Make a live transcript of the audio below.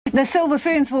The Silver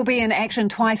Ferns will be in action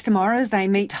twice tomorrow as they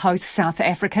meet hosts South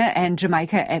Africa and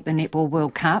Jamaica at the Netball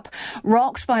World Cup.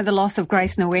 Rocked by the loss of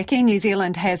Grace Nweke, New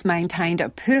Zealand has maintained a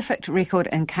perfect record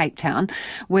in Cape Town,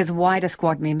 with wider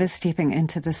squad members stepping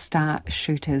into the star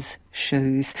shooters'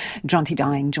 shoes. Jonty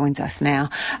Dying joins us now.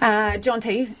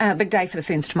 Jonty, big day for the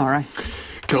Ferns tomorrow.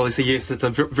 Lisa, yes, it's a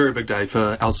very big day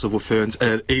for our Silver Ferns,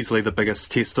 easily the biggest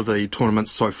test of the tournament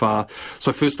so far.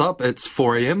 So first up, it's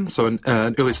 4 a.m, so an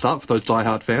early start for those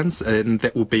diehard fans, and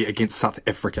that will be against South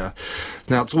Africa.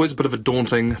 Now, it's always a bit of a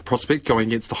daunting prospect going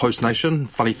against the host nation.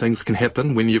 Funny things can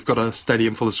happen when you've got a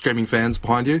stadium full of screaming fans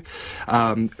behind you.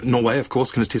 Norway, of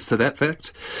course, can attest to that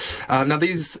fact. Now,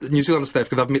 these New Zealand and South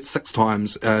Africa, they've met 6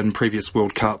 times in previous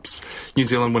World Cups, New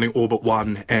Zealand winning all but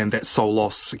one, and that sole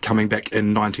loss coming back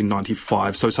in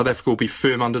 1995. So South Africa will be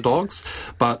firm underdogs,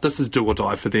 but this is do or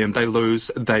die for them. They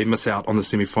lose, they miss out on the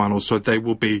semi-finals, so they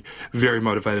will be very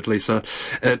motivated, Lisa.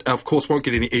 It, of course, won't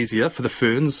get any easier for the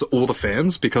Ferns or the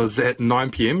fans, because at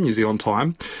 9 p.m, New Zealand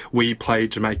time, we play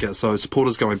Jamaica, so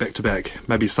supporters going back-to-back,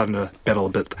 maybe starting to battle a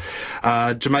bit.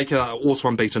 Jamaica are also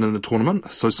unbeaten in the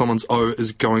tournament, so someone's O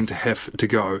is going to have to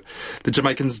go. The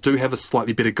Jamaicans do have a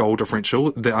slightly better goal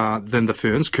differential than the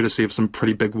Ferns, courtesy of some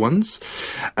pretty big wins.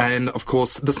 And, of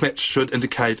course, this match should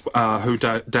indicate who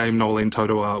Dame Nolene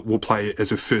Taurua will play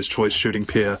as her first choice shooting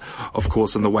pair, of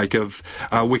course, in the wake of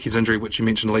Wiki's injury, which you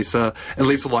mentioned, Lisa. It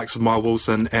leaves the likes of Maya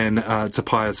Wilson and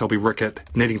Tapaya Selby-Rickett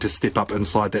needing to step up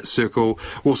inside that circle.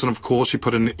 Wilson, of course, she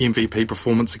put in an MVP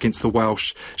performance against the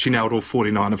Welsh. She nailed all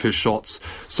 49 of her shots,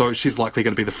 so she's likely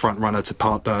going to be the front runner to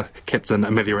partner Captain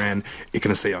Amithiran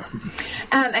Ekenasio.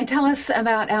 And tell us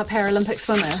about our Paralympic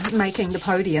swimmer making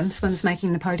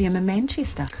the podium in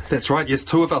Manchester. That's right, yes,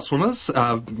 2 of our swimmers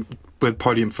with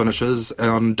podium finishes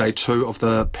on day 2 of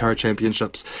the Para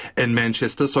Championships in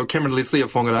Manchester. So Cameron Leslie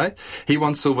of Whangarei, he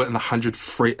won silver in the 100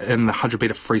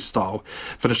 metre freestyle,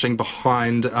 finishing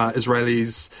behind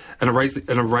Israeli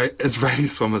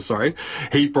swimmer.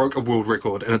 He broke a world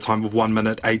record in a time of 1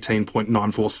 minute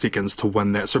 18.94 seconds to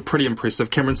win that. So pretty impressive.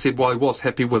 Cameron said while he was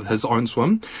happy with his own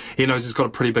swim, he knows he's got a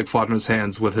pretty big fight in his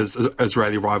hands with his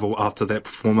Israeli rival after that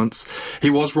performance.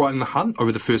 He was right in the hunt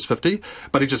over the first 50,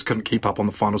 but he just couldn't keep up on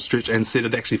the final stretch, and said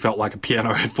it actually felt like a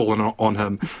piano had fallen on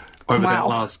him over that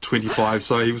last 25,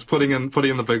 so he was putting in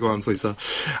the big ones, Lisa.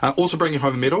 Also bringing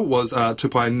home a medal was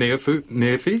Tupai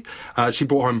Neafi. She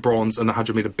brought home bronze in the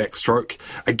 100 metre backstroke.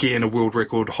 Again, a world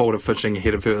record holder finishing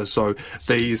ahead of her, so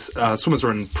these swimmers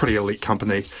are in pretty elite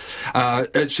company.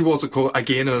 She was,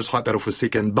 again, in a tight battle for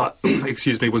second, but,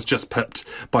 was just pipped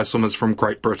by swimmers from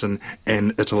Great Britain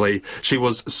and Italy. She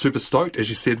was super stoked, as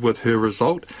you said, with her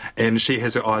result, and she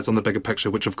has her eyes on the bigger picture,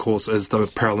 which, of course, is the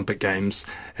Paralympic Games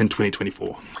in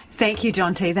 2024. Thank you,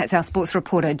 Jonty. That's our sports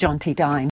reporter, Jonty Dying.